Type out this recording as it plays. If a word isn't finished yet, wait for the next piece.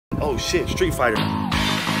shit, Street Fighter.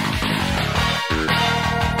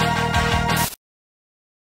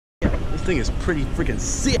 This thing is pretty freaking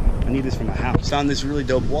sick. I need this for my house. Found this really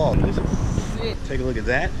dope wall. This is sick. Take a look at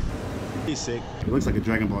that. He's sick. It looks like a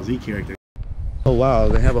Dragon Ball Z character. Oh wow,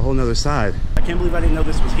 they have a whole nother side. I can't believe I didn't know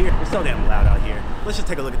this was here. It's so damn loud out here. Let's just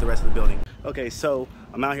take a look at the rest of the building. Okay, so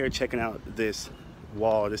I'm out here checking out this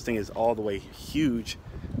wall. This thing is all the way huge.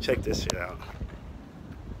 Check this shit out.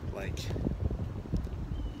 Like,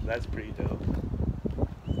 that's pretty dope.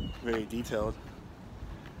 Very detailed.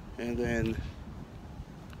 And then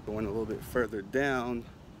going a little bit further down,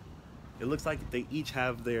 it looks like they each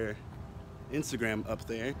have their Instagram up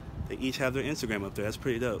there. They each have their Instagram up there. That's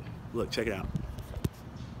pretty dope. Look, check it out.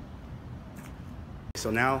 So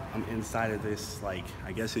now I'm inside of this, like,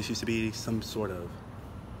 I guess this used to be some sort of,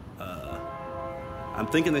 I'm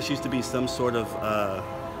thinking this used to be some sort of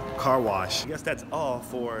car wash. I guess that's all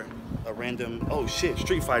for a random, oh shit,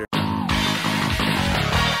 Street Fighter.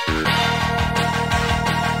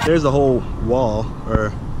 There's the whole wall,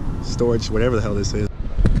 or storage, whatever the hell this is.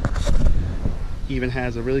 Even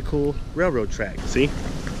has a really cool railroad track, see?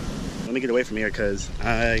 Let me get away from here because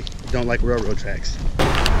I don't like railroad tracks.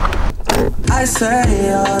 I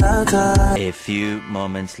say all the time. A few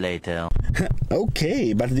moments later.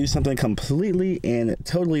 Okay, about to do something completely and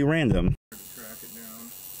totally random.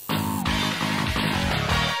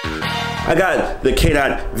 I got the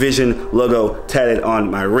Kdotvision logo tatted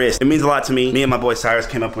on my wrist. It means a lot to me. Me and my boy Cyrus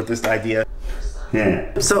came up with this idea.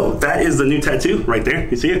 Yeah. So that is the new tattoo right there.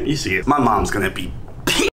 You see it? You see it. My mom's gonna be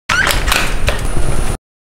pissed.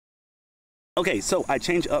 Okay, so I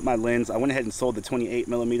changed up my lens. I went ahead and sold the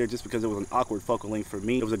 28mm just because it was an awkward focal length for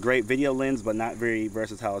me. It was a great video lens, but not very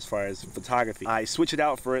versatile as far as photography. I switched it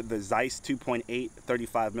out for the Zeiss 2.8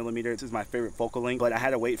 35mm. This is my favorite focal length, but I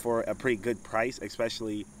had to wait for a pretty good price,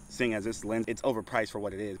 especially seeing as this lens, it's overpriced for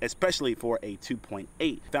what it is, especially for a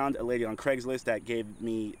 2.8. Found a lady on Craigslist that gave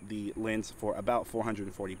me the lens for about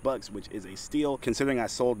 440 bucks, which is a steal. Considering I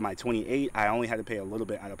sold my 28, I only had to pay a little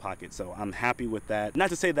bit out of pocket, so I'm happy with that. Not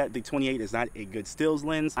to say that the 28 is not a good stills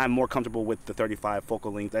lens. I'm more comfortable with the 35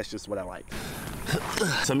 focal length. That's just what I like.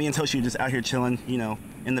 So me and Toshi are just out here chilling, you know,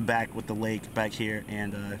 in the back with the lake back here,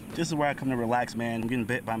 and this is where I come to relax, man. I'm getting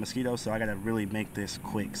bit by mosquitoes, so I gotta really make this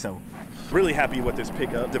quick. So really happy with this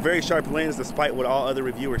pickup. It's a very sharp lens, despite what all other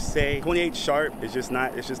reviewers say. 28 sharp is just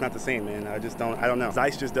not, it's just not the same, man. I don't know.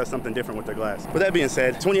 Zeiss just does something different with their glass. With that being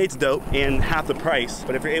said, 28's dope and half the price,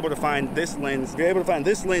 but if you're able to find this lens,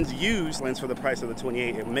 used lens for the price of the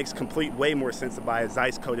 28, it makes way more sense to buy a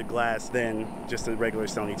Zeiss coated glass than just a regular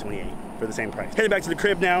Sony 28 for the same price. Headed back to the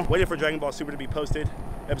crib now, waiting for Dragon Ball Super to be posted.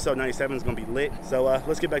 Episode 97 is gonna be lit. So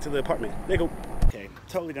let's get back to the apartment. There you go. Okay,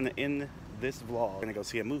 totally gonna end this vlog. We're gonna go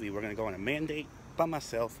see a movie. We're gonna go on a mandate by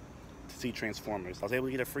myself to see Transformers. I was able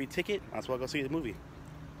to get a free ticket. Might as well go see the movie.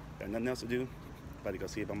 Got nothing else to do. About to go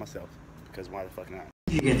see it by myself. Because why the fuck not?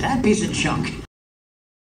 You get that piece of junk.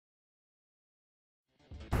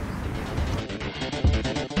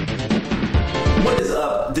 What is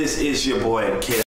up? This is your boy K.dot.